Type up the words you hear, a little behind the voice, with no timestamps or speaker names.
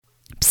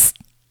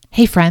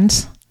Hey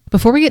friend,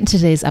 before we get into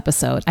today's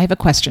episode, I have a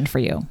question for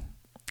you.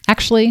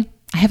 Actually,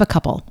 I have a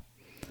couple.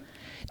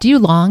 Do you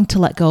long to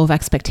let go of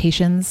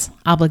expectations,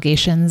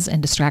 obligations,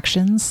 and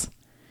distractions?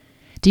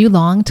 Do you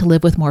long to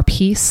live with more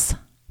peace,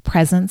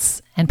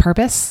 presence, and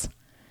purpose?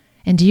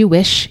 And do you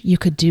wish you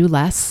could do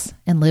less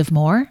and live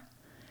more?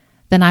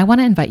 Then I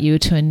want to invite you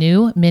to a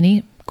new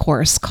mini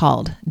course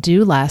called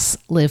Do Less,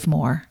 Live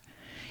More.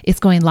 It's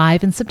going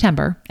live in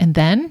September, and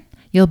then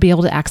you'll be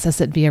able to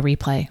access it via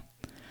replay.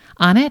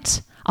 On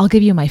it, I'll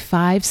give you my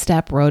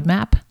 5-step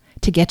roadmap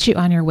to get you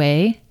on your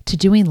way to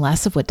doing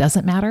less of what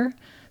doesn't matter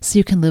so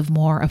you can live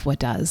more of what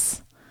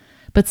does.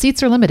 But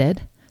seats are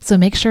limited, so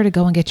make sure to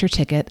go and get your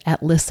ticket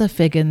at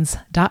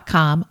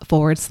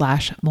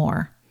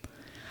lissafiggins.com/more.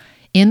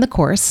 In the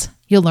course,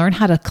 you'll learn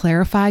how to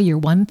clarify your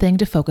one thing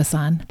to focus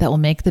on that will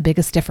make the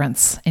biggest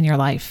difference in your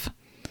life.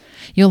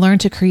 You'll learn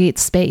to create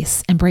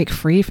space and break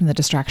free from the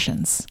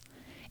distractions.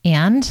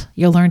 And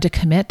you'll learn to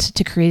commit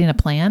to creating a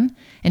plan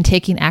and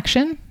taking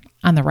action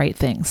on the right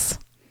things.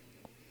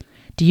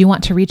 Do you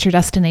want to reach your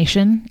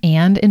destination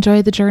and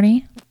enjoy the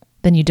journey?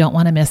 Then you don't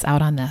want to miss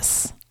out on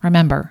this.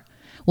 Remember,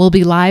 we'll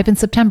be live in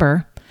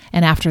September,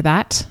 and after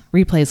that,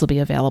 replays will be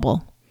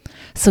available.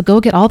 So go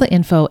get all the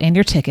info and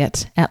your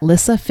ticket at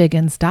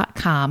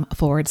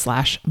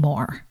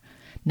lissafiggins.com/more.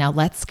 Now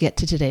let's get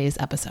to today's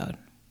episode.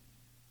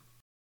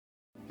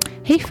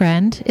 Hey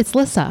friend, it's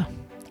Lissa.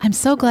 I'm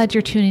so glad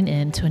you're tuning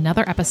in to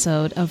another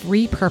episode of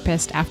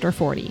Repurposed After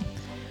 40,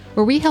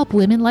 where we help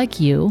women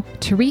like you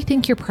to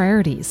rethink your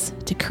priorities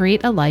to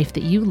create a life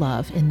that you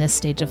love in this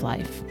stage of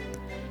life.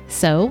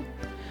 So,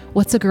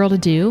 what's a girl to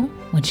do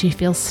when she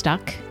feels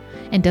stuck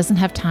and doesn't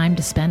have time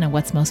to spend on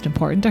what's most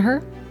important to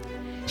her?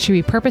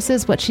 She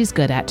repurposes what she's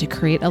good at to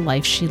create a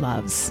life she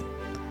loves.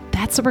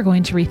 That's what we're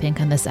going to rethink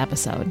on this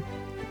episode.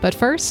 But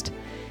first,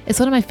 as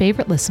one of my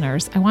favorite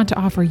listeners, I want to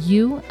offer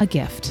you a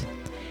gift.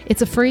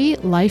 It's a free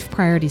life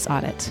priorities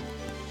audit.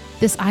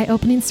 This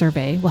eye-opening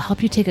survey will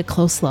help you take a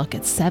close look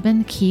at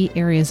 7 key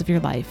areas of your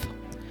life.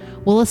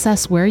 We'll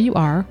assess where you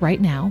are right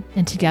now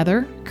and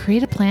together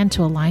create a plan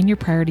to align your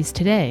priorities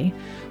today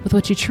with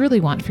what you truly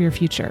want for your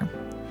future.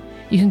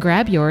 You can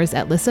grab yours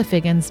at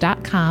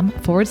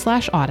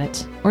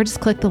lissafiggins.com/audit or just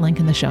click the link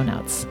in the show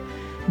notes.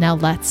 Now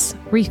let's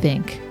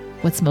rethink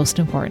what's most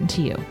important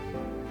to you.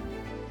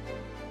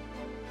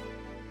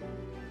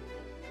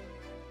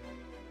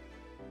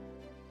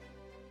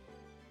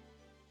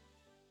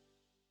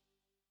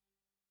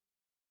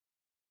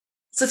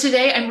 So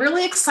today I'm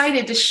really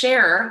excited to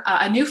share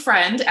a new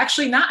friend,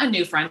 actually not a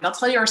new friend, I'll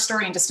tell you our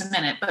story in just a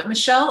minute, but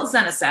Michelle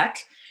Zenisek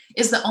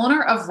is the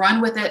owner of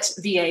Run With It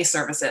VA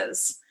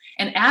Services.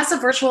 And as a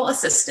virtual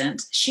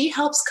assistant, she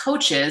helps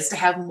coaches to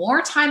have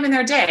more time in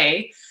their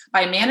day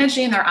by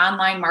managing their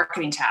online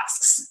marketing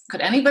tasks.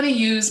 Could anybody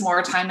use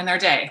more time in their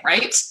day,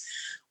 right?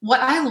 What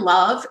I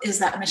love is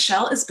that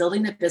Michelle is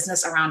building a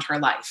business around her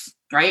life,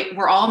 right?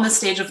 We're all in this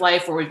stage of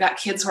life where we've got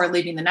kids who are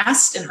leaving the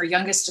nest and her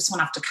youngest just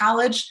went off to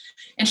college.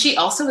 And she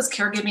also is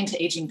caregiving to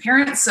aging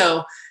parents.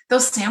 So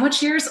those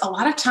sandwich years, a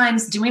lot of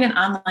times doing an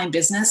online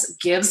business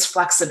gives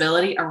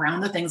flexibility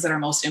around the things that are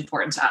most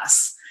important to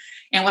us.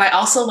 And what I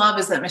also love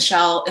is that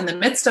Michelle, in the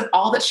midst of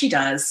all that she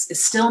does,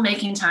 is still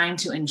making time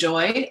to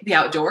enjoy the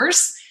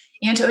outdoors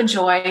and to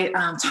enjoy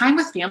time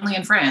with family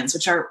and friends,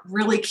 which are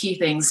really key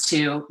things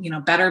to,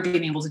 better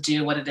being able to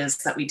do what it is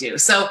that we do.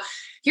 So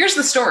here's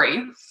the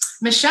story.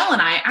 Michelle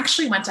and I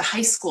actually went to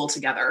high school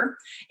together.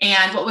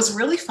 And what was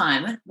really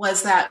fun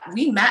was that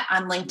we met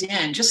on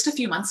LinkedIn just a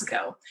few months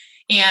ago.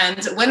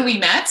 And when we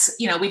met,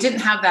 we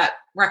didn't have that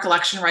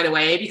recollection right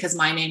away because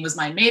my name was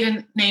my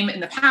maiden name in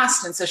the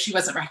past. And so she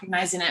wasn't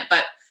recognizing it.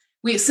 But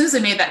as soon as I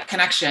made that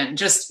connection,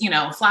 just,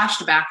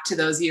 flashed back to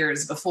those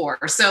years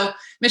before. So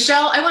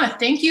Michelle, I want to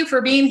thank you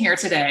for being here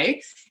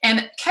today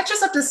and catch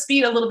us up to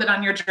speed a little bit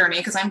on your journey,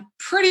 because I'm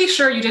pretty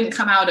sure you didn't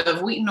come out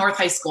of Wheaton North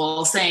High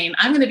School saying,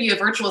 I'm going to be a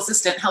virtual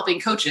assistant helping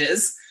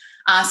coaches.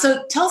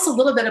 So tell us a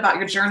little bit about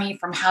your journey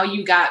from how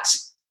you got,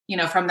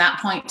 from that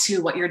point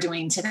to what you're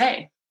doing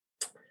today.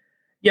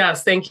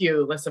 Yes. Thank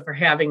you, Lissa, for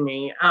having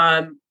me.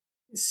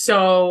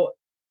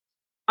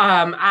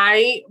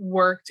 I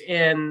worked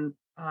in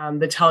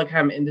the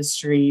telecom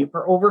industry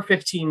for over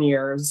 15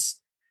 years.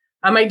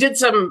 I did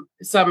some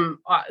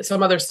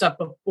other stuff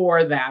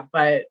before that,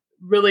 but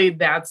really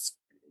that's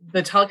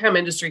the telecom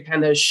industry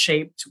kind of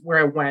shaped where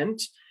I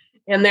went.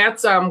 And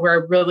that's where I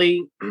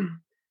really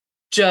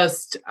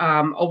just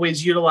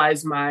always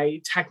utilize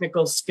my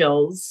technical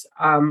skills.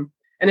 And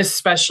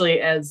especially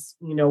as,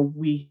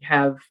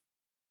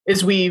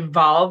 as we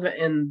evolve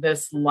in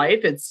this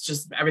life, it's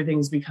just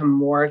everything's become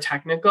more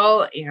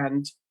technical.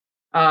 And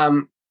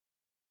over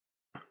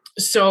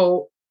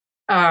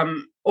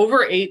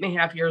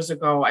 8.5 years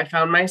ago, I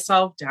found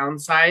myself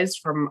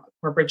downsized from a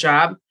corporate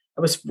job.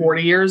 I was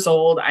 40 years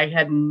old. I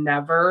had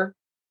never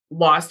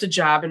lost a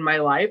job in my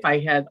life. I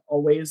had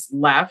always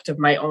left of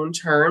my own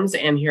terms.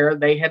 And here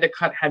they had to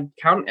cut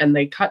headcount and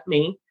they cut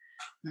me.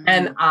 Mm-hmm.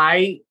 And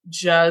I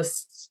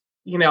just,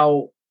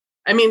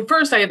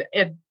 first I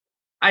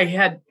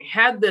had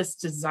this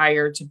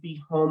desire to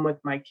be home with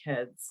my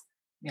kids.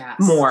 Yes.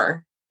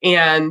 more.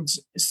 And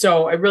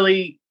so I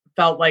really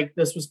felt like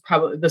this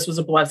was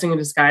a blessing in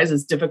disguise,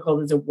 as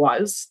difficult as it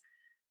was.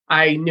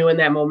 I knew in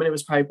that moment it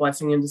was probably a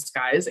blessing in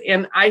disguise.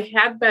 And I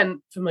had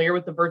been familiar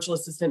with the virtual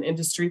assistant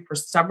industry for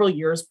several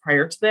years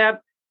prior to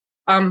that,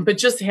 but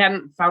just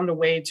hadn't found a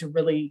way to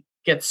really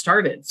get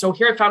started. So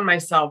here I found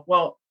myself,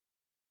 well,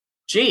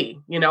 gee,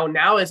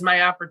 now is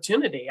my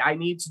opportunity. I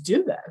need to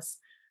do this.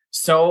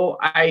 So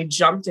I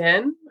jumped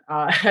in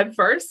head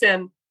first,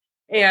 and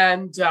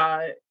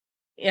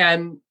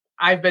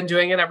I've been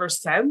doing it ever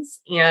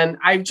since. And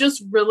I've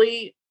just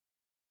really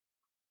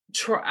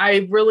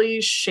I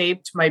really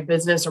shaped my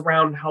business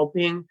around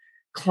helping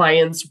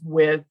clients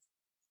with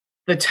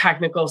the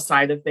technical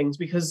side of things,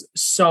 because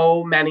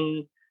so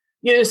many,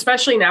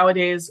 especially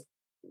nowadays,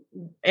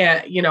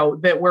 that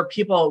where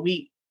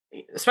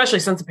especially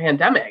since the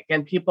pandemic,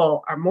 and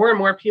more and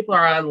more people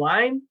are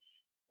online,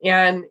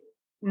 and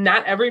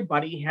not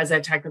everybody has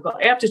that technical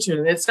aptitude,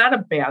 and it's not a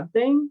bad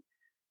thing.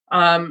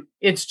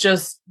 It's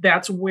just,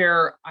 that's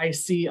where I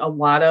see a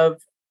lot of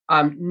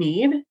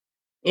need.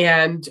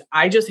 And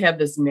I just have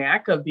this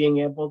knack of being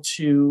able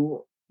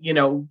to,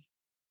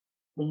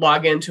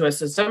 log into a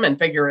system and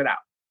figure it out.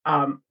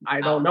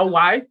 I don't know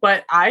why,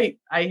 but I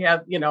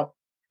have,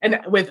 and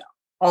with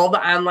all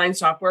the online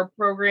software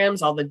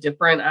programs, all the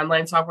different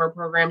online software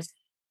programs,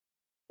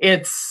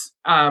 it's,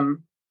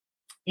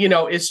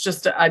 it's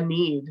just a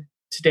need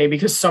today,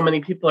 because so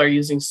many people are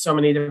using so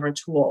many different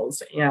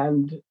tools,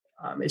 and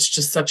it's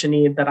just such a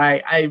need that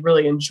I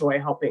really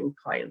enjoy helping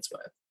clients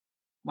with.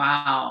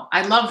 Wow.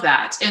 I love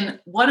that. And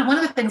one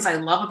of the things I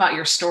love about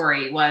your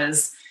story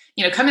was,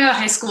 coming out of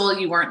high school,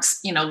 you weren't,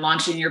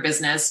 launching your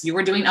business. You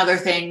were doing other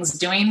things,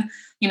 doing,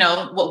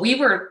 what we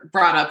were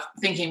brought up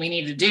thinking we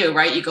need to do,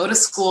 right? You go to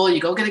school, you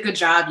go get a good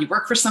job, you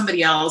work for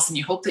somebody else, and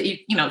you hope that you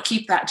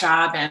keep that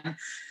job. And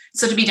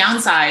so to be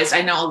downsized,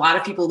 I know a lot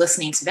of people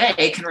listening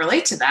today can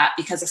relate to that,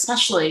 because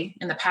especially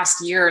in the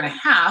past year and a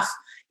half,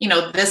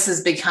 this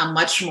has become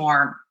much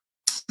more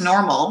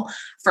normal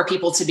for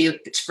people to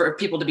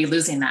be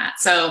losing that.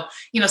 So,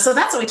 so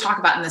that's what we talk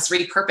about in this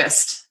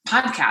Repurposed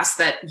podcast,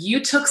 that you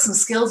took some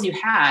skills you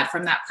had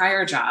from that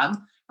prior job,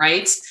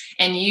 right?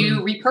 And you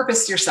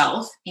repurposed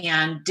yourself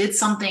and did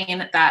something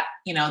that,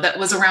 that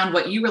was around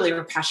what you really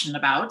were passionate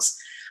about.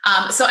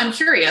 So I'm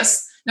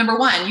curious, number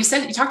one, you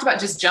talked about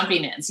just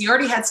jumping in. So you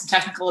already had some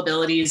technical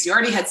abilities. You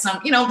already had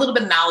some, a little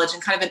bit of knowledge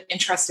and kind of an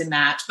interest in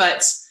that,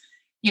 but,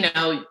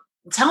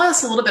 tell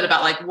us a little bit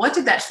about, like, what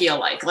did that feel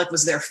like? Like,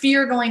 was there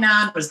fear going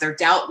on? Was there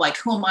doubt? Like,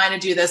 who am I to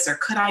do this? Or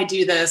could I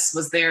do this?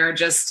 Was there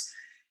just,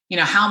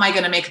 how am I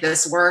going to make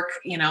this work?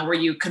 Were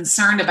you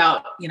concerned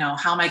about,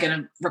 how am I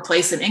going to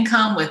replace an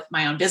income with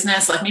my own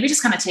business? Like, maybe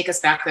just kind of take us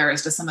back there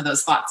as to some of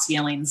those thoughts,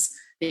 feelings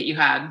that you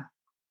had.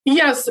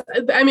 Yes.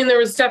 I mean, there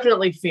was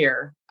definitely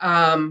fear.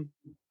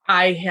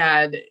 I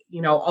had,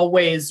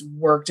 always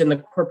worked in the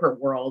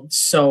corporate world.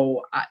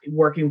 So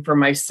working for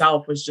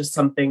myself was just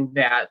something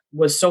that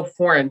was so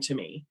foreign to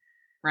me.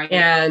 Right.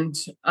 And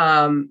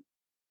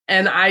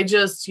I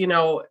just,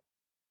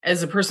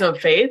 as a person of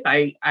faith,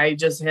 I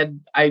just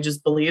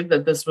believed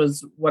that this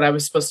was what I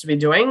was supposed to be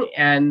doing.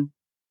 And,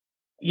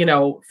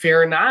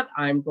 fear or not,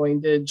 I'm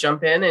going to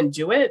jump in and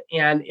do it.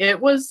 And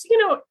it was,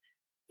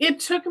 it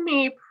took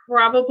me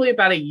probably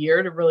about a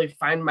year to really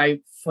find my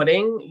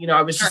footing.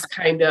 I was just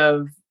kind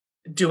of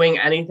doing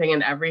anything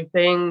and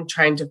everything,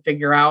 trying to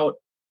figure out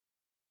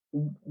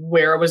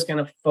where I was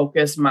going to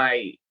focus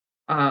my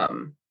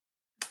efforts,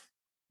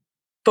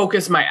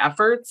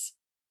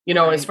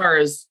 Right. as far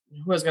as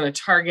who I was going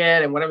to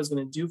target and what I was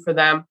going to do for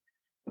them.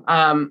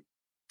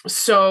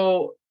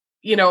 So,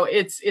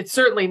 it's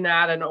certainly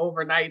not an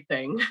overnight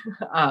thing.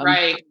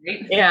 Right.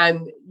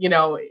 And,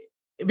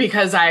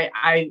 because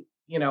I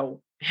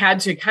had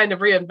to kind of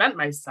reinvent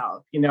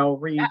myself,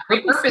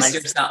 repurpose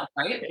yourself,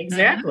 right?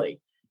 Exactly.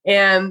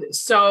 And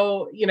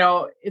so,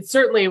 it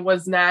certainly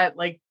was not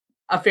like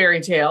a fairy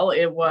tale.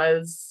 It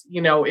was,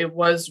 it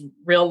was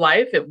real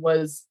life. It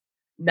was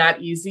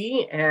not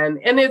easy. And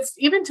it's,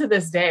 even to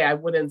this day, I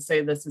wouldn't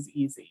say this is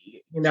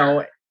easy.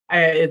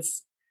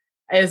 It's,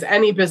 as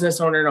any business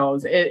owner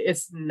knows,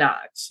 it's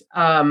not.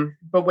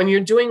 But when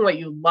you're doing what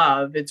you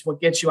love, it's what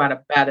gets you out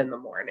of bed in the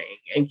morning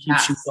and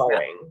keeps you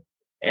going.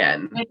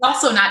 And it's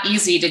also not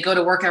easy to go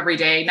to work every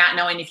day, not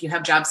knowing if you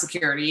have job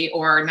security,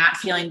 or not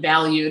feeling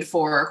valued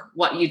for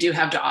what you do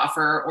have to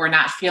offer, or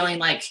not feeling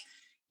like,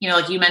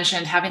 like you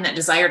mentioned, having that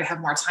desire to have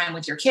more time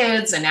with your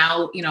kids. And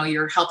now,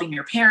 you're helping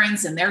your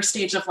parents in their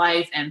stage of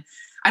life. And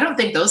I don't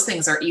think those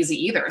things are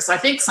easy either. So I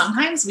think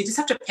sometimes we just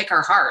have to pick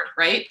our heart,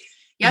 right?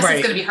 Yes,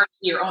 It's going to be hard to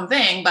do your own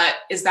thing, but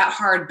is that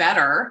hard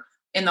better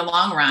in the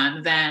long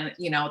run than,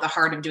 the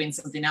heart of doing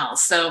something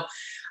else? So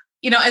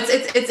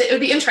it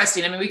would be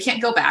interesting. I mean, we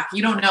can't go back.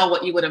 You don't know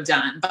what you would have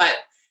done, but,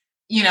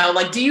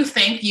 do you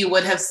think you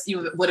would have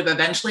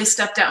eventually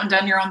stepped out and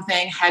done your own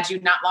thing had you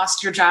not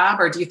lost your job?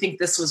 Or do you think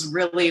this was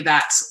really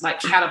that, like,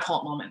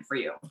 catapult moment for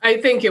you? I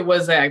think it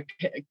was a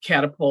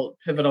catapult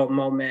pivotal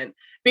moment,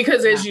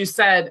 because as you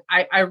said,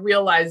 I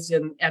realized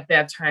at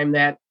that time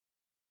that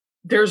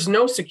there's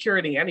no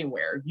security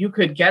anywhere. You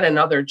could get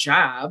another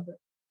job,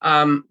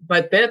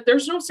 but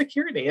there's no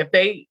security. If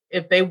they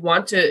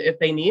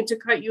need to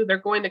cut you, they're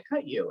going to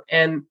cut you.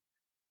 And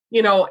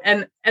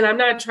and I'm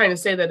not trying to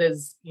say that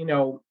as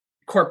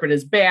corporate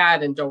is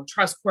bad and don't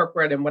trust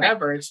corporate and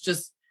whatever. Right.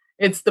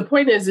 It's the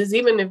point is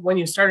even if when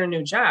you start a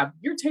new job,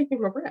 you're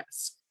taking a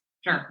risk.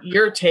 Sure.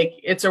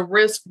 It's a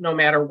risk no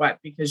matter what,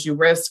 because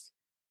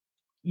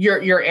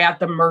you're at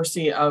the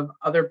mercy of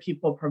other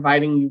people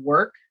providing you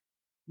work.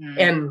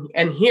 Mm.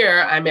 And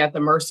here I'm at the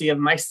mercy of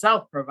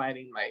myself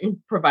providing my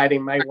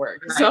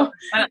work. Right. So,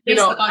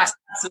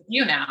 with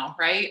you now,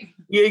 right?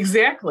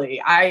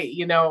 Exactly.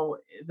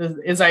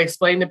 As I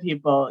explain to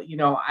people,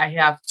 I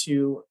have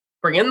to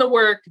bring in the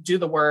work, do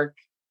the work,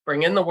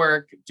 bring in the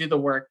work, do the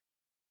work.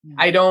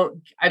 Mm.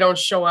 I don't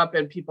show up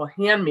and people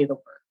hand me the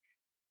work.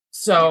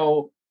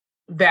 So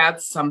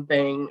that's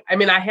something. I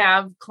mean, I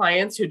have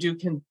clients who do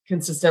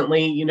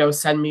consistently,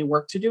 send me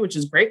work to do, which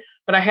is great,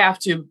 but I have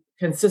to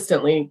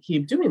consistently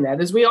keep doing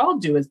that, as we all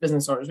do as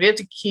business owners. We have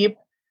to keep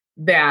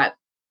that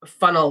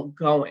funnel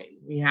going.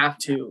 We have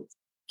to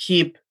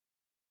keep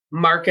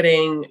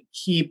marketing,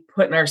 keep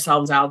putting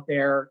ourselves out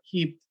there,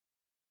 keep,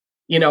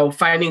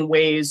 finding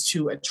ways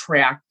to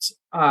attract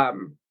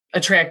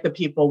the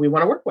people we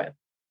want to work with.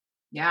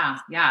 Yeah.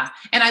 Yeah.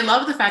 And I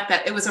love the fact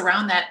that it was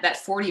around that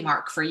 40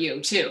 mark for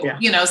you too.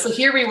 Yeah. So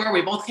here we were,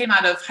 we both came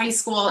out of high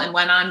school and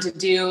went on to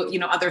do,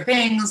 other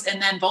things.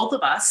 And then both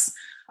of us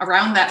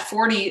around that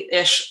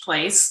 40-ish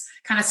place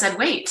kind of said,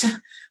 wait,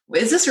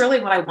 is this really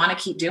what I want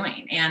to keep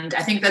doing? And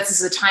I think this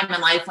is a time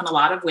in life when a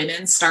lot of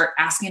women start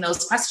asking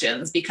those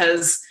questions,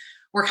 because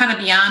we're kind of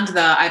beyond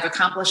I've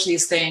accomplished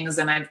these things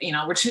and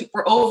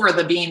we're over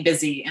the being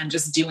busy and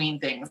just doing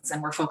things.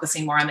 And we're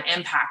focusing more on the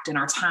impact in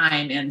our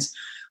time and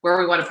where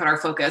we want to put our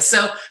focus.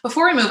 So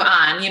before we move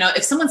on,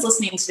 if someone's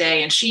listening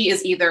today and she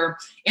is either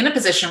in a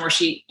position where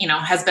she,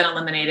 has been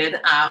eliminated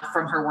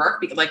from her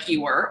work, like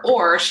you were,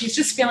 or she's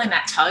just feeling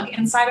that tug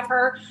inside of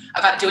her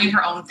about doing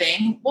her own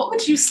thing, what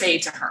would you say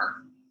to her?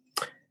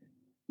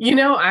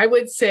 I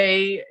would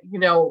say,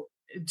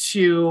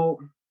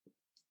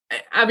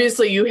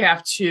 obviously you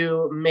have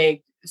to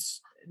make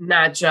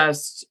not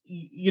just,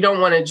 you don't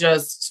want to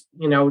just,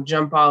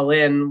 jump all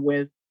in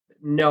with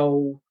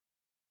no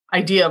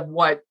idea of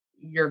what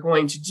you're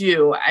going to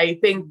do. I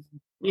think,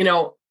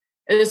 and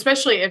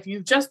especially if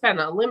you've just been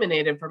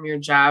eliminated from your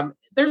job,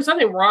 there's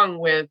nothing wrong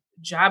with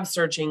job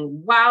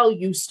searching while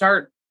you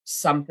start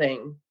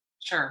something.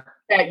 Sure.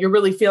 That you're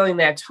really feeling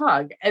that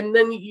tug. And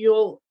then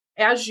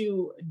as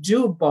you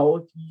do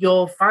both,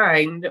 you'll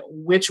find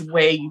which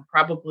way you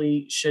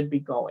probably should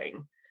be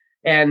going.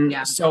 And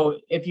so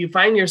if you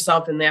find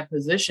yourself in that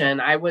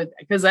position,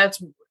 because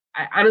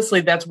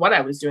honestly, that's what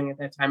I was doing at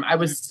that time. I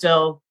was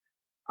still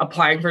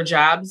applying for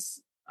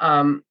jobs.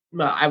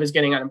 I was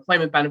getting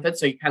unemployment benefits,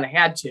 so you kind of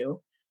had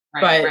to,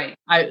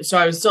 I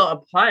was still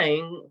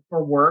applying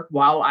for work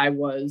while I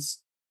was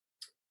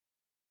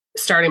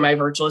starting my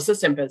virtual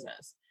assistant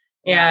business.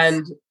 Yes.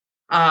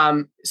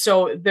 And,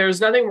 so there's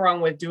nothing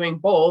wrong with doing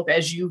both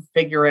as you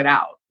figure it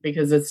out,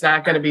 because it's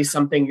not going to be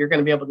something you're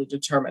going to be able to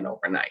determine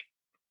overnight.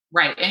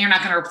 Right. And you're not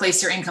going to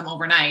replace your income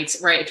overnight,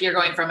 right? If you're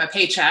going from a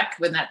paycheck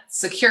with that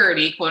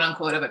security, quote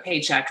unquote, of a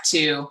paycheck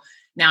to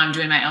now I'm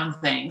doing my own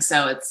thing.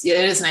 So it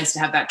is nice to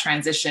have that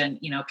transition,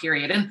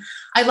 period. And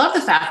I love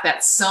the fact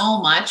that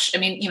so much,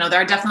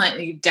 there are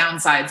definitely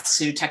downsides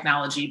to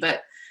technology,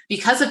 but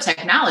because of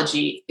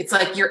technology, it's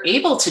like you're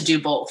able to do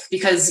both,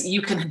 because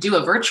you can do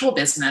a virtual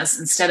business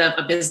instead of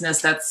a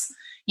business that's,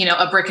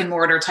 a brick and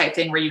mortar type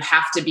thing where you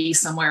have to be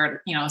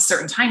somewhere, a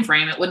certain time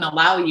frame. It wouldn't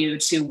allow you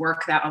to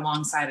work that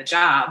alongside a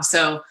job.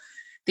 So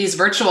these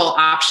virtual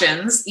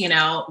options,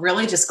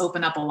 really just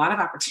open up a lot of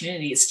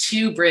opportunities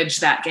to bridge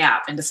that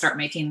gap and to start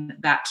making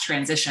that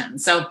transition.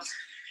 So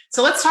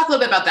let's talk a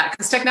little bit about that,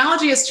 because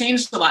technology has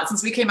changed a lot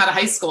since we came out of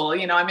high school.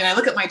 I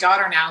look at my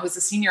daughter now, who's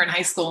a senior in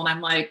high school, and I'm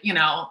like,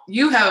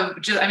 you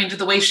have just,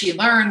 the way she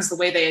learns, the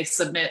way they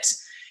submit,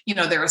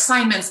 their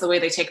assignments, the way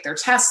they take their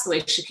tests, the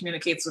way she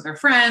communicates with her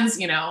friends.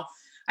 I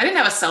didn't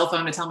have a cell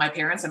phone to tell my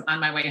parents I'm on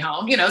my way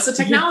home, so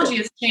technology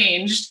has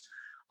changed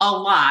a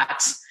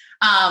lot.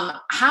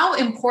 How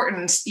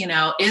important,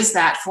 is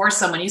that for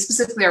someone? You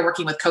specifically are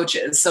working with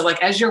coaches. So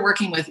like, as you're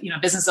working with,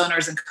 business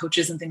owners and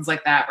coaches and things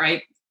like that,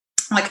 right?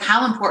 Like,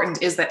 how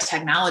important is that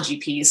technology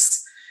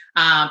piece?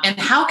 And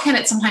how can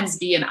it sometimes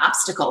be an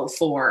obstacle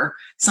for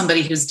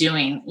somebody who's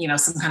doing,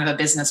 some kind of a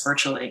business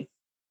virtually?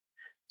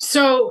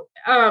 So,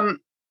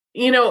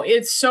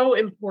 it's so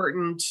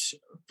important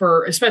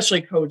for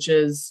especially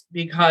coaches,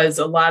 because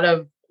a lot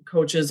of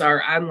coaches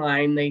are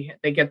online.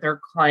 They get their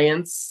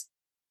clients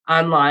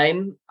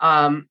online.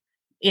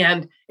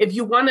 And if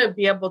you want to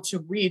be able to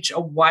reach a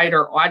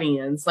wider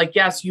audience, like,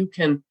 yes, you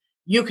can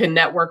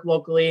network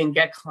locally and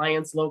get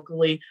clients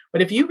locally,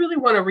 but if you really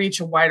want to reach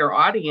a wider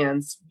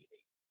audience,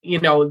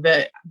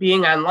 that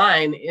being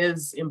online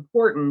is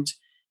important,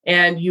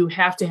 and you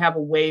have to have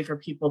a way for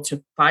people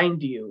to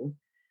find you.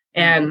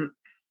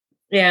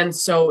 And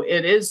so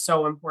it is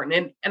so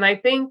important. And I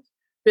think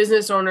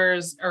business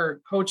owners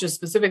or coaches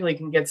specifically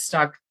can get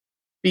stuck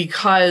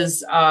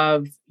because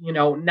of,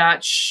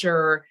 not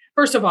sure.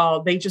 First of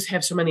all, they just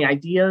have so many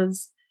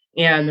ideas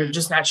and they're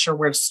just not sure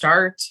where to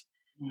start.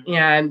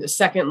 And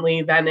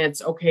secondly, then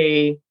it's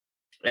okay,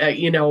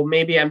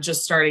 maybe I'm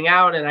just starting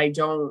out and I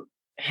don't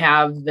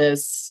have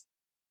this,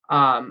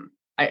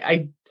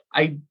 I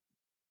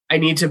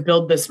need to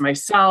build this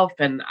myself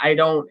and I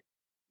don't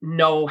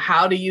know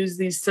how to use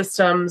these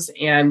systems.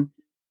 And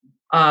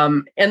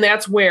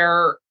that's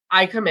where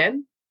I come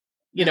in,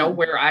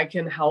 where I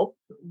can help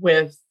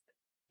with,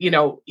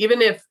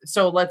 even if,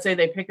 so let's say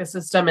they pick a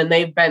system and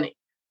they've been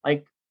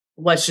like,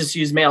 let's just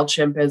use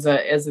MailChimp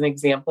as an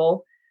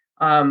example.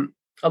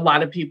 A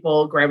lot of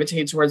people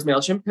gravitate towards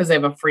MailChimp because they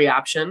have a free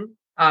option.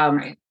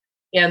 Right.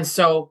 And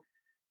so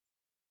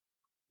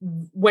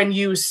when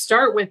you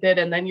start with it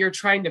and then you're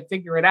trying to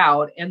figure it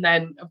out, and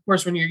then of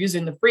course, when you're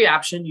using the free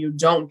option, you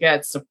don't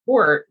get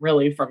support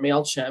really from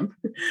MailChimp.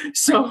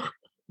 So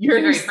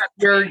you're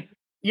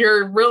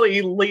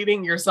really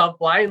leading yourself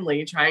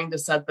blindly trying to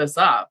set this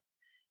up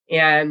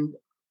and,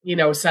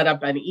 set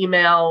up an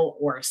email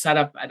or set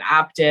up an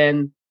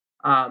opt-in.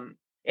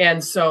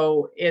 And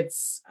so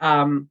it's,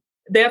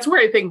 that's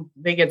where I think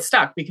they get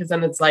stuck, because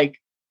then it's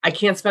like, I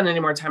can't spend any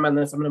more time on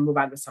this. I'm going to move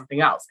on to something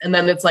else. And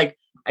then it's like,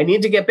 I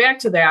need to get back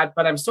to that,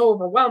 but I'm so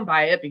overwhelmed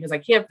by it because I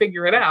can't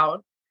figure it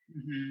out.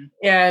 Mm-hmm.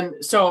 And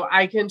so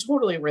I can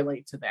totally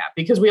relate to that,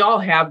 because we all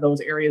have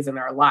those areas in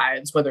our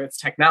lives, whether it's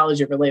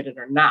technology related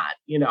or not,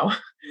 Yes.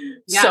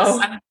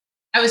 So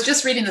I was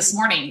just reading this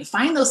morning,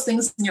 find those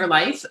things in your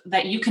life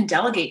that you can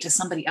delegate to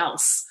somebody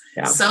else.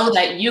 Yeah. So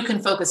that you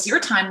can focus your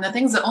time on the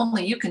things that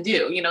only you can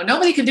do.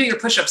 Nobody can do your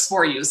push-ups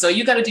for you. So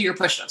you got to do your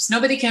push-ups.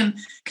 Nobody can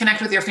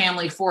connect with your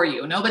family for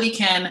you. Nobody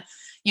can,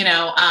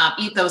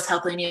 eat those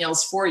healthy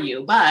meals for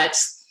you. But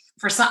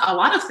for a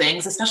lot of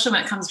things, especially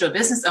when it comes to a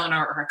business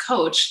owner or a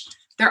coach,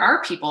 there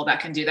are people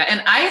that can do that.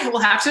 And I will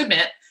have to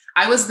admit,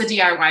 I was the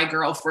DIY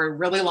girl for a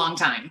really long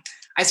time.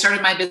 I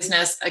started my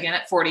business again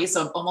at 40,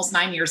 so almost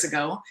 9 years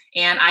ago.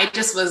 And I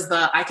just was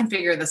I can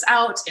figure this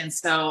out. And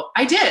so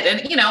I did. And,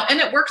 and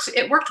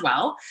it worked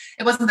well.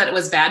 It wasn't that it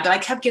was bad, but I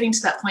kept getting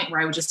to that point where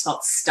I just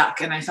felt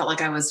stuck and I felt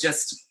like I was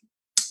just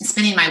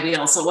spinning my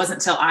wheels. So it wasn't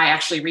until I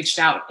actually reached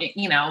out,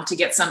 to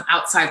get some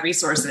outside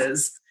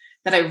resources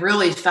that I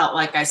really felt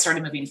like I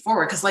started moving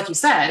forward. Because like you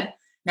said,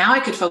 now I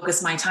could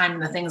focus my time on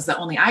the things that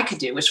only I could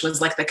do, which was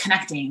like the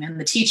connecting and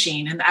the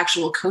teaching and the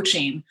actual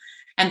coaching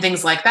and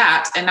things like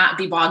that, and not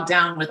be bogged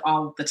down with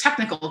all the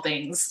technical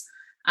things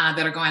that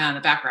are going on in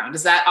the background.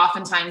 Is that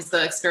oftentimes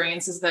the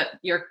experiences that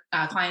your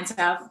clients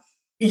have?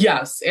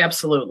 Yes,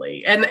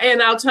 absolutely.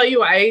 And I'll tell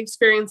you, I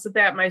experienced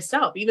that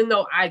myself. Even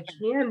though I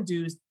can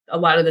do a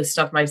lot of this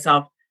stuff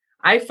myself,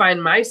 I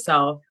find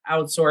myself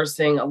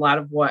outsourcing a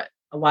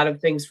lot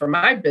of things for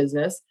my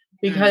business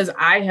because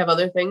I have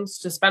other things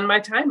to spend my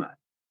time on.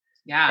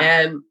 Yeah.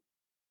 And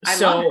I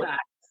so love that.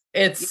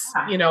 It's,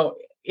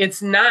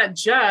 it's not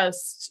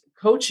just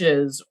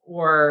coaches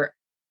or,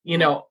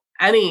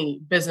 any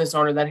business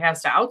owner that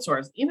has to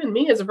outsource. Even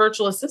me as a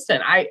virtual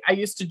assistant, I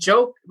used to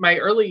joke my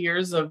early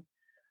years of,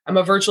 I'm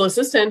a virtual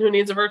assistant who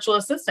needs a virtual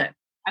assistant.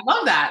 I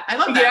love that.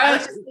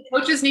 Yeah.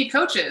 Coaches need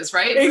coaches,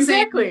 right?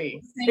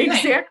 Exactly.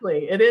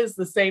 Exactly. It is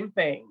the same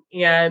thing.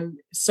 And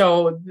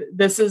so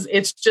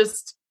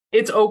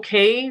it's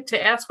okay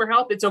to ask for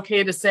help. It's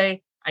okay to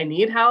say, I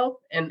need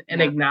help and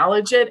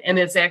acknowledge it. And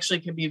it's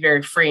actually can be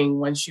very freeing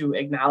once you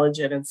acknowledge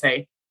it and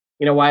say,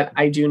 you know what,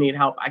 I do need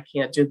help. I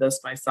can't do this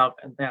myself.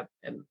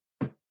 And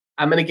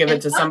I'm going to give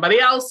it to somebody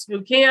else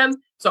who can,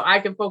 so I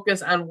can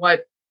focus on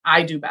what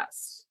I do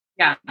best.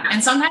 Yeah.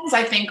 And sometimes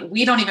I think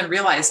we don't even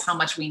realize how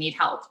much we need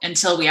help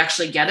until we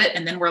actually get it.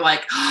 And then we're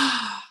like,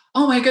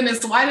 oh my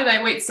goodness, why did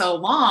I wait so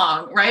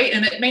long? Right.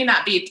 And it may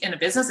not be in a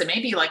business. It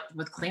may be like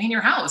with cleaning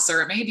your house,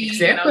 or it may be,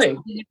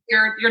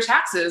 your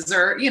taxes,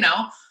 or,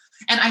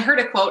 and I heard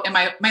a quote, and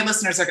my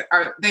listeners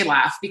they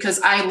laugh because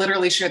I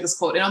literally share this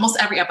quote in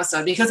almost every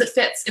episode because it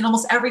fits in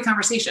almost every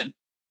conversation.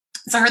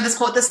 So I heard this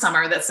quote this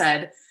summer that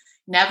said,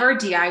 never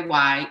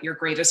DIY your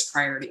greatest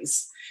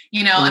priorities.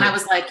 And I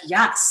was like,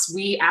 yes,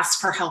 we asked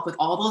for help with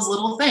all those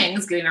little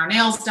things, getting our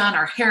nails done,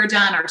 our hair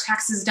done, our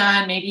taxes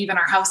done, maybe even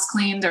our house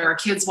cleaned or our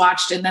kids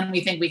watched. And then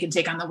we think we can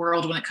take on the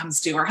world when it comes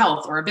to our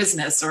health or a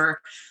business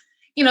or,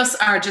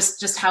 or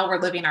just how we're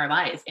living our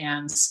life.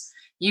 And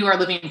you are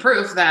living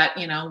proof that,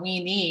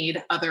 we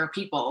need other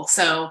people.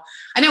 So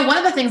I know one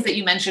of the things that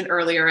you mentioned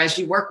earlier, as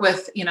you work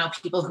with,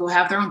 people who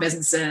have their own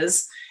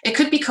businesses, it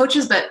could be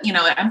coaches, but,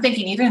 I'm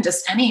thinking even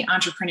just any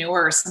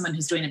entrepreneur or someone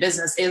who's doing a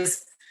business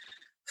is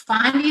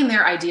finding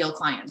their ideal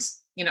client.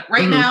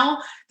 Right now,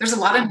 there's a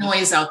lot of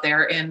noise out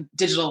there in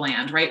digital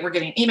land, right? We're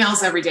getting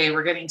emails every day.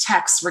 We're getting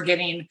texts. We're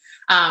getting,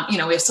 we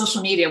have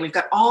social media. We've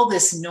got all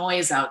this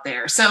noise out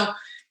there. So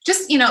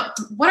just,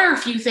 what are a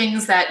few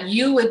things that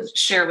you would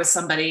share with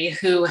somebody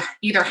who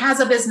either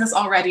has a business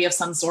already of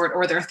some sort,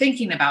 or they're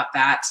thinking about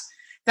that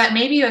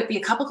maybe would be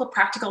a couple of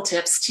practical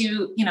tips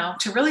to,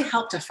 to really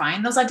help to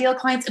find those ideal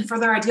clients and for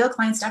their ideal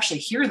clients to actually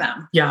hear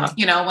them,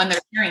 when they're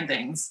hearing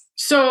things.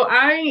 So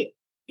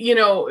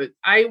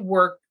I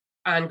work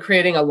on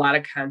creating a lot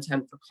of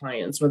content for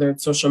clients, whether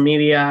it's social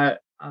media.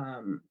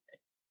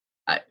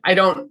 I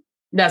don't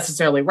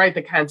necessarily write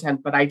the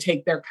content, but I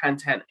take their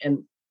content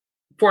and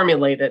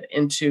formulate it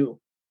into,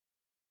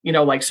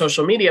 like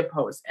social media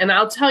posts. And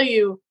I'll tell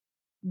you,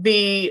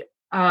 the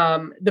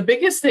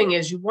biggest thing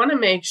is you want to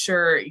make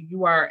sure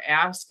you are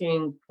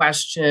asking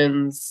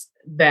questions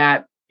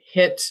that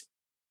hit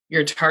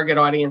your target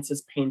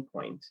audience's pain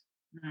point.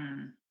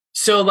 Mm.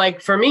 So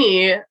like for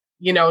me,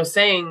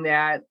 saying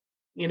that,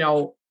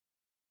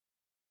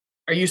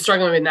 are you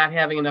struggling with not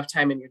having enough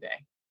time in your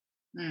day?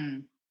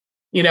 Mm.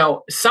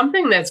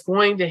 Something that's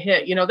going to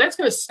hit, that's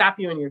going to stop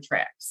you in your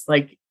tracks.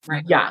 Like,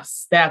 right.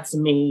 Yes, that's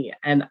me.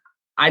 And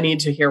I need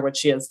to hear what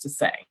she has to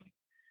say.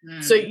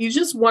 Mm. So you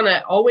just want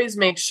to always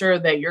make sure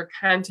that your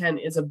content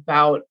is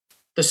about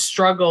the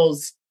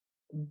struggles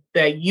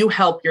that you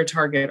help your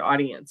target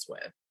audience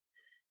with.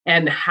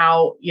 And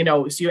how,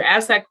 so you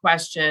ask that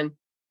question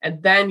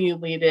and then you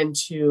lead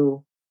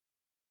into,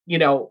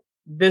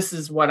 this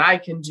is what I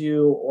can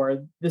do,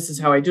 or this is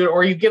how I do it.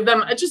 Or you give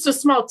them just a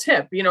small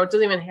tip, it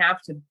doesn't even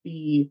have to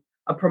be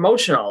a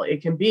promotional.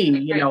 It can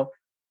be,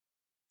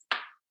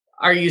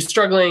 are you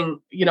struggling?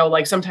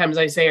 Like sometimes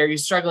I say, are you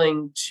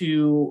struggling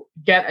to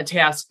get a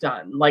task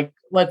done? Like,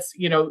 let's,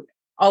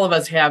 all of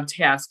us have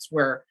tasks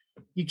where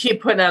you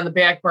keep putting on the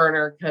back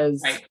burner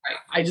because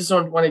I just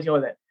don't want to deal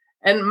with it.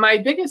 And my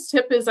biggest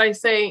tip is I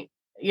say,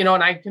 and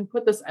I can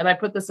put this, and I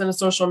put this in a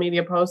social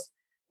media post,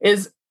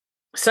 is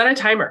set a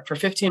timer for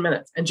 15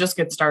 minutes and just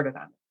get started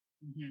on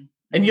it. Mm-hmm.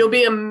 And you'll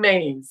be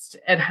amazed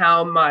at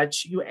how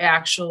much you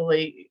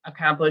actually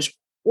accomplish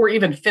or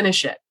even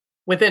finish it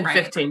within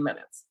 15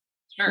 minutes.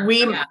 Sure.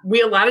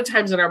 We a lot of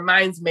times in our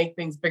minds make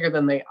things bigger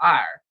than they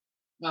are.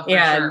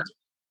 Well,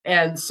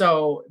 and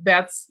so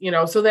that's,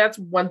 so that's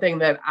one thing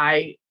that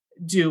I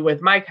do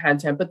with my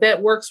content, but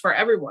that works for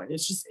everyone.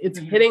 It's just, it's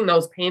mm-hmm. hitting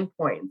those pain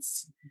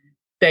points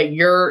that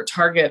your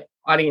target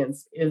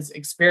audience is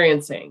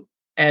experiencing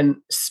and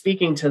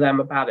speaking to them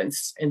about it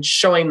and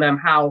showing them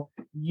how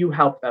you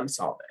help them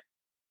solve it.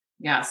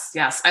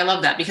 Yes. I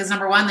love that, because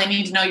number one, they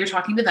need to know you're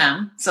talking to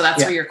them. So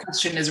that's where your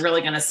question is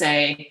really going to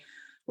say,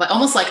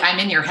 almost like I'm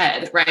in your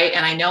head, right?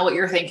 And I know what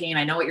you're thinking.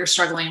 I know what you're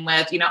struggling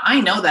with. I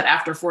know that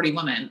after 40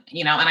 Women,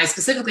 and I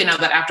specifically know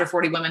that after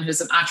 40 Women, who's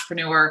an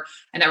entrepreneur,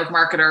 a network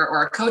marketer,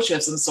 or a coach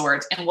of some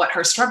sort, and what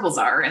her struggles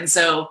are. And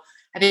so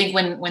I think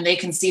when they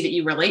can see that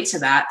you relate to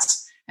that,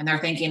 and they're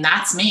thinking,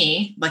 that's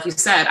me, like you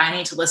said, I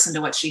need to listen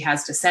to what she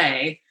has to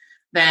say,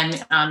 then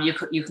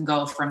you can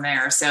go from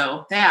there.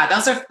 So yeah,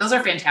 those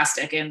are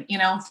fantastic. And,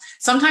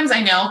 sometimes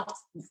I know,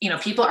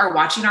 people are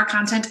watching our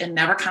content and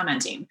never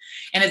commenting.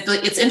 And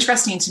it's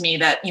interesting to me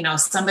that,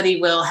 somebody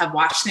will have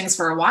watched things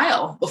for a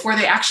while before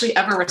they actually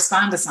ever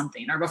respond to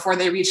something, or before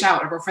they reach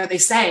out, or before they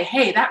say,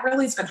 hey, that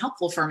really has been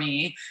helpful for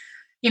me.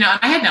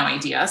 I had no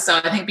idea. So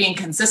I think being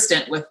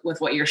consistent with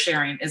what you're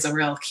sharing is a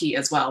real key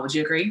as well. Would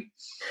you agree?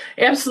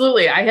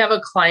 Absolutely. I have a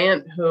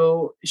client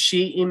who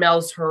she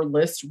emails her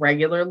list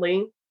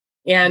regularly.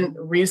 And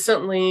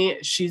recently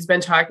she's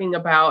been talking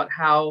about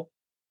how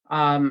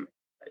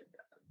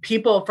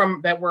people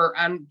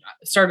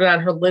started on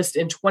her list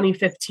in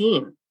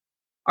 2015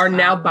 are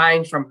now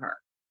buying from her.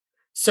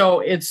 So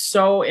it's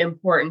so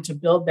important to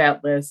build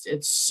that list.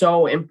 It's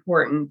so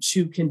important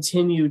to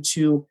continue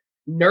to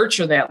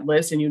nurture that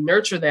list, and you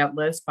nurture that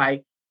list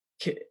by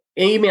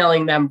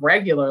emailing them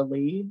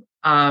regularly.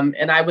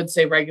 And I would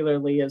say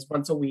regularly is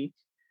once a week.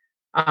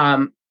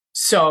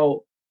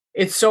 So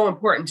it's so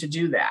important to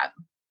do that.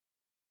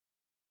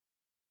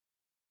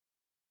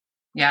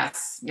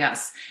 Yes.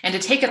 And to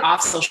take it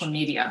off social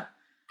media.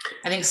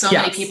 I think so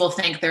many people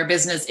think their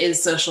business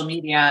is social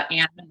media.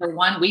 And number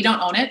one, we don't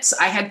own it.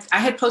 I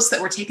had posts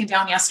that were taken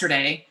down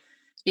yesterday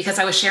because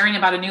I was sharing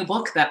about a new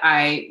book that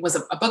was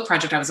a book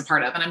project I was a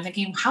part of. And I'm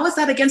thinking, how is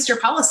that against your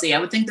policy? I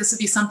would think this would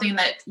be something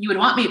that you would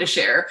want me to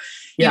share.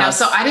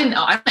 So I didn't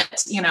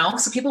know,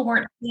 so people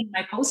weren't seeing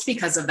my post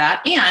because of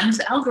that. And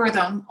the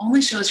algorithm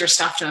only shows your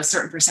stuff to a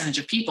certain percentage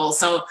of people.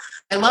 So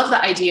I love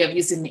the idea of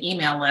using the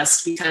email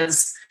list,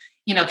 because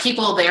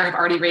people there have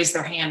already raised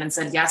their hand and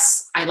said,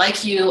 yes, I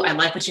like you. I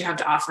like what you have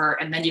to offer.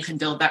 And then you can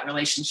build that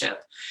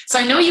relationship. So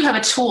I know you have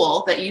a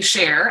tool that you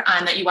share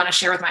and that you want to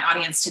share with my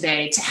audience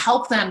today to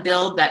help them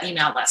build that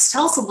email list.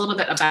 Tell us a little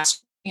bit about,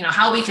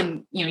 how we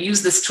can,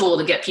 use this tool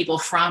to get people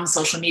from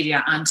social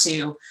media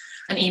onto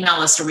an email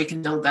list where we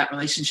can build that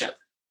relationship.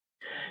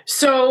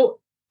 So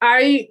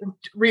I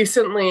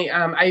recently,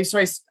 I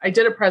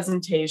did a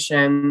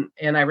presentation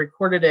and I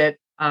recorded it.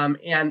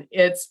 And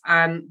it's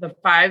on the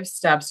 5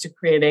 steps to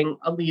creating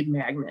a lead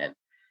magnet.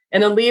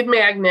 And a lead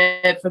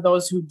magnet, for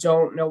those who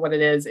don't know what it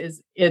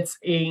is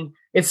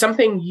it's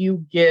something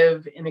you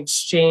give in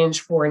exchange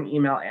for an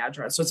email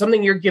address. So it's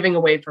something you're giving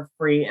away for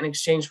free in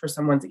exchange for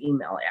someone's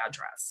email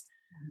address.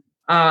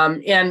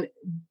 And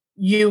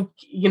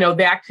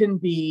that can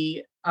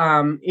be,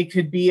 it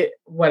could be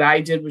what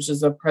I did, which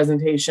is a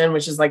presentation,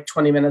 which is like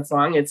 20 minutes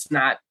long. It's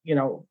not,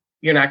 you're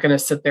not going to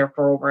sit there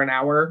for over an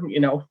hour,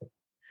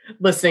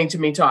 listening to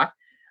me talk.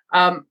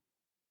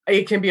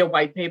 It can be a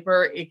white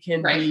paper. It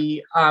can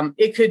be,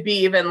 it could be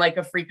even like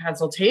a free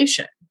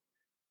consultation.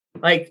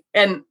 Like,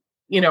 and,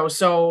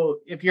 so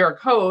if you're a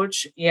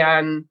coach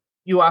and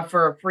you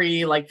offer a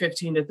free, like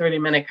 15 to 30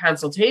 minute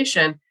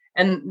consultation,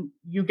 and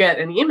you get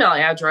an email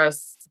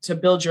address to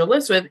build your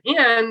list with,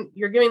 and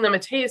you're giving them a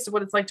taste of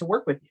what it's like to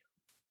work with you.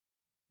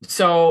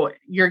 So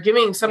you're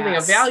giving something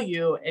of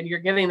value, and you're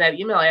getting that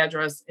email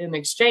address in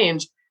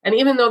exchange. And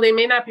even though they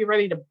may not be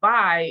ready to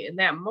buy in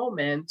that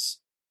moment,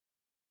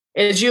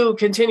 as you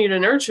continue to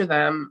nurture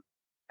them,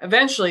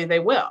 eventually they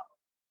will.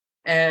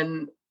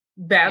 And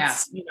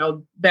that's,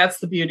 that's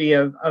the beauty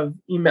of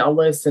email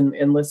lists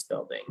and list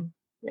building.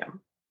 Yeah.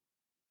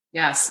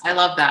 Yes. I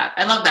love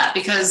that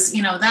because,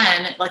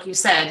 then, like you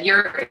said,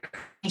 you're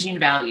changing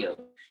value,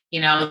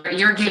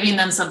 you're giving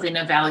them something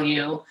of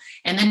value,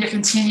 and then you're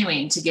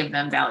continuing to give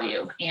them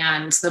value.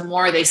 And the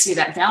more they see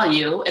that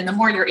value, and the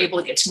more you're able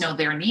to get to know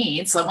their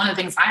needs. So one of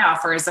the things I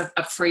offer is a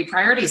free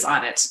priorities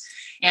audit.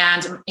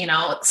 And,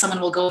 someone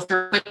will go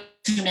through a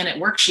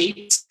 2-minute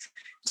worksheet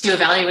to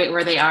evaluate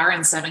where they are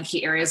in 7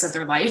 key areas of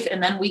their life.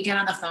 And then we get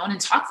on the phone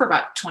and talk for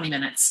about 20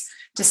 minutes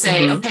to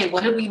say, okay,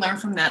 what did we learn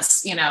from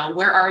this?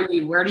 Where are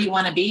you? Where do you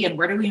want to be? And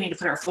where do we need to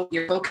put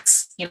your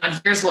focus?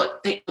 And here's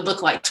what they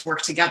look like to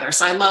work together.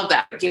 So I love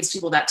that. It gives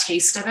people that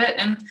taste of it.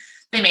 And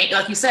they may,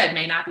 like you said,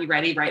 may not be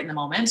ready right in the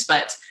moment,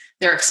 but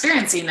they're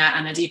experiencing that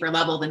on a deeper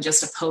level than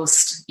just a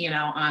post,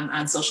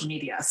 on social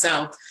media.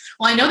 So,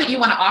 well, I know that you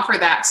want to offer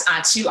that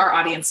to our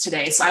audience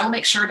today. So I will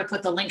make sure to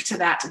put the link to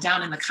that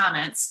down in the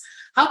comments.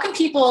 How can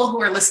people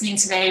who are listening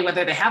today,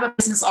 whether they have a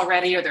business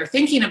already or they're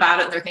thinking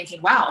about it, and they're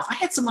thinking, wow, if I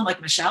had someone like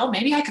Michelle,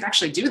 maybe I could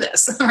actually do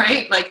this,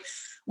 right? Like,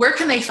 where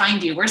can they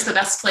find you? Where's the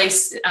best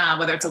place,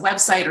 whether it's a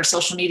website or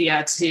social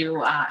media,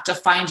 to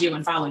find you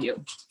and follow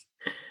you?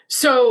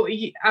 So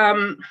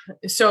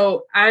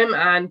I'm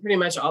on pretty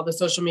much all the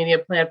social media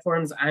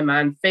platforms. I'm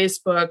on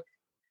Facebook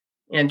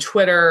and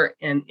Twitter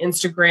and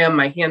Instagram.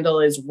 My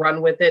handle is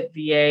Run With It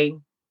VA.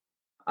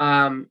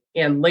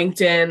 And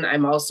LinkedIn.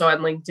 I'm also on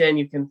LinkedIn.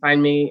 You can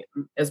find me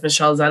as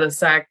Michelle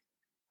Zenesek.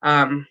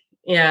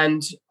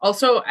 And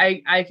also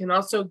I can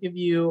also give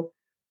you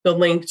the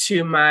link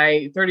to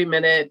my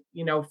 30-minute,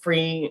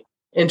 free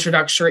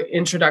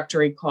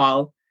introductory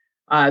call,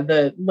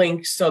 the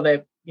link so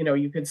that,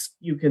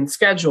 you can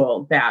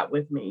schedule that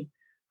with me.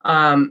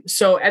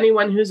 So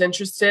anyone who's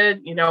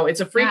interested, it's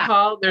a free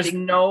call. There's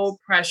no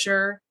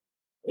pressure.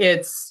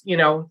 It's,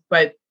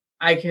 but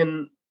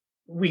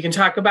we can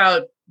talk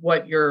about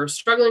what you're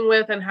struggling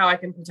with and how I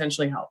can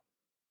potentially help.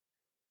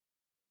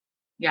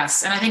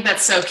 Yes. And I think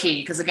that's so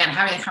key because, again,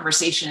 having a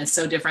conversation is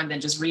so different than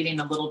just reading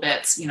the little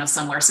bits,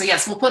 somewhere. So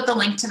yes, we'll put the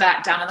link to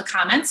that down in the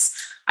comments.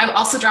 I will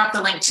also drop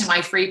the link to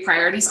my free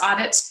priorities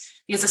audit,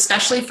 because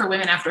especially for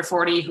women after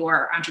 40 who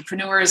are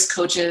entrepreneurs,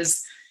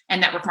 coaches,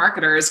 and network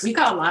marketers, we've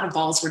got a lot of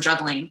balls we're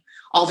juggling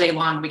all day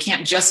long. We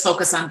can't just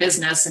focus on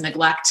business and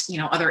neglect,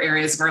 other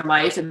areas of our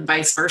life, and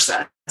vice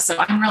versa. So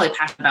I'm really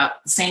passionate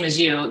about the same as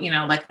you,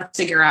 let's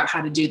figure out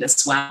how to do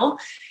this well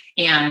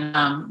and,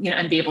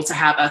 and be able to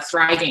have a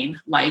thriving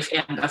life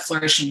and a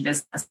flourishing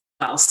business as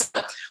well.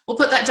 So we'll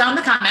put that down in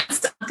the comments.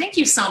 Thank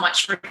you so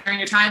much for sharing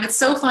your time. It's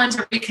so fun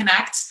to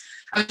reconnect.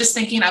 I was just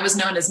thinking I was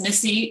known as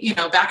Missy,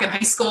 back in high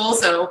school.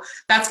 So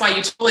that's why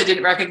you totally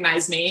didn't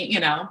recognize me,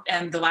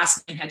 and the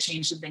last name had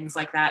changed and things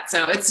like that.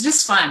 So it's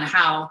just fun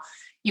how,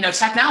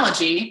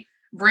 technology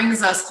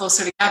brings us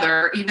closer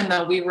together, even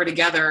though we were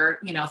together,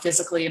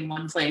 physically in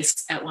one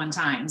place at one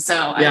time. So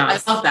I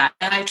love that.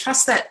 And I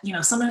trust that,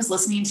 someone who's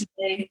listening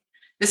today,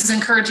 this is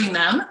encouraging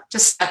them to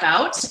step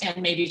out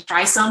and maybe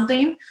try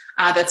something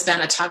that's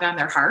been a tug on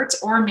their heart,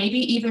 or maybe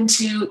even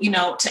to,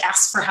 to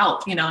ask for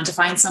help, and to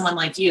find someone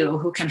like you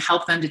who can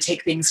help them to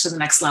take things to the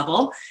next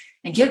level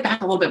and give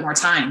back a little bit more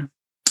time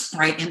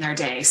right in their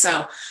day.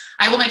 So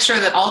I will make sure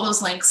that all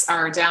those links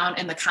are down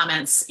in the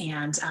comments.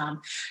 And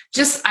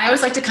I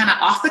always like to kind of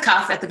off the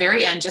cuff at the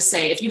very end, just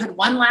say, if you had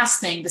one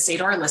last thing to say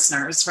to our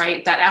listeners,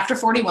 right, that after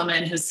 40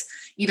 woman who's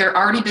either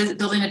already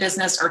building a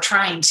business or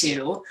trying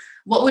to,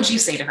 what would you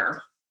say to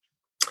her?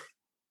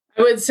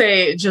 I would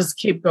say, just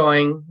keep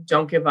going.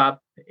 Don't give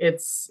up.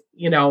 It's,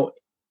 I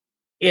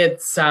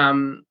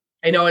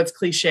know it's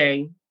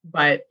cliche,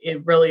 but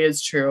it really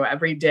is true.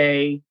 Every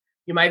day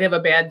you might have a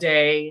bad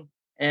day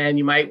and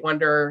you might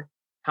wonder,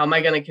 how am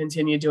I going to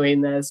continue doing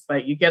this?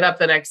 But you get up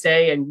the next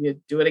day and you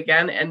do it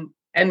again,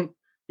 and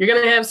you're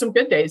going to have some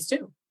good days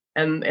too.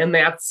 And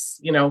that's,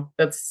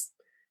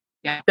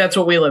 that's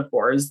what we live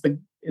for, is the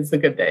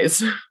good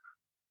days.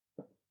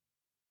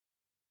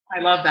 I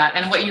love that.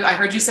 And what I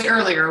heard you say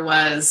earlier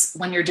was,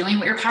 when you're doing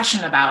what you're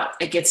passionate about,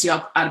 it gets you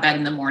up out of bed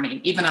in the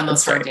morning, even on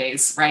those hard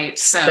days, right?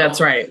 So that's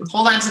right.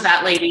 Hold on to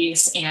that,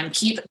 ladies, and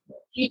keep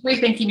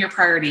rethinking your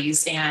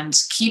priorities, and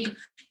keep,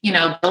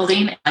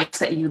 building a life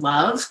that you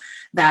love,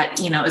 that,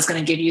 is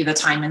going to give you the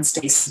time and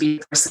space to be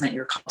the person that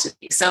you're called to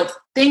be. So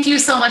thank you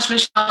so much,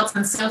 Michelle. It's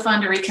been so fun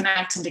to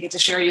reconnect and to get to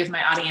share you with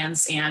my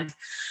audience. And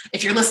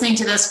if you're listening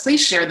to this,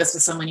 please share this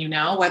with someone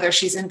whether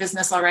she's in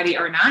business already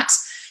or not.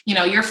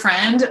 your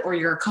friend or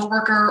your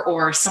coworker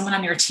or someone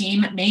on your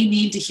team may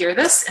need to hear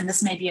this, and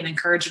this may be an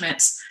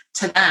encouragement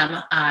to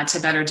them to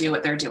better do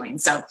what they're doing.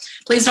 So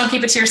please don't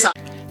keep it to yourself.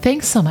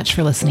 Thanks so much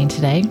for listening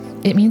today.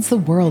 It means the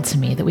world to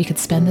me that we could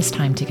spend this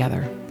time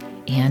together.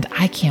 And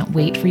I can't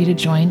wait for you to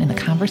join in the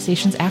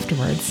conversations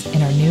afterwards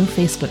in our new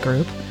Facebook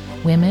group,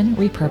 Women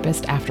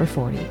Repurposed After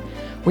 40,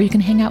 where you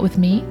can hang out with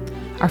me,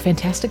 our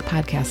fantastic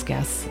podcast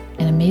guests,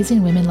 and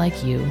amazing women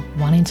like you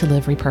wanting to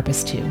live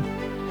repurposed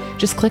too.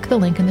 Just click the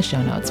link in the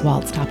show notes while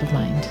it's top of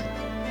mind.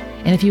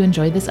 And if you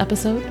enjoyed this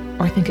episode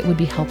or think it would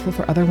be helpful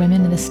for other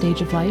women in this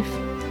stage of life,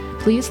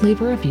 please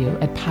leave a review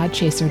at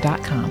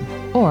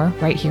podchaser.com or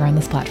right here on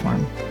this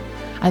platform.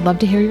 I'd love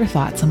to hear your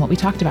thoughts on what we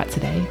talked about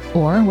today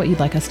or what you'd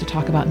like us to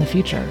talk about in the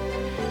future.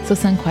 So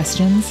send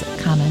questions,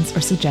 comments,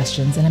 or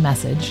suggestions in a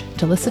message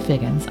to Lissa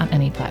Figgins on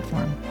any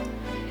platform.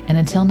 And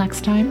until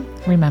next time,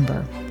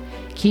 remember,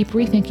 keep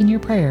rethinking your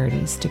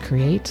priorities to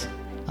create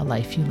a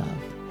life you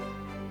love.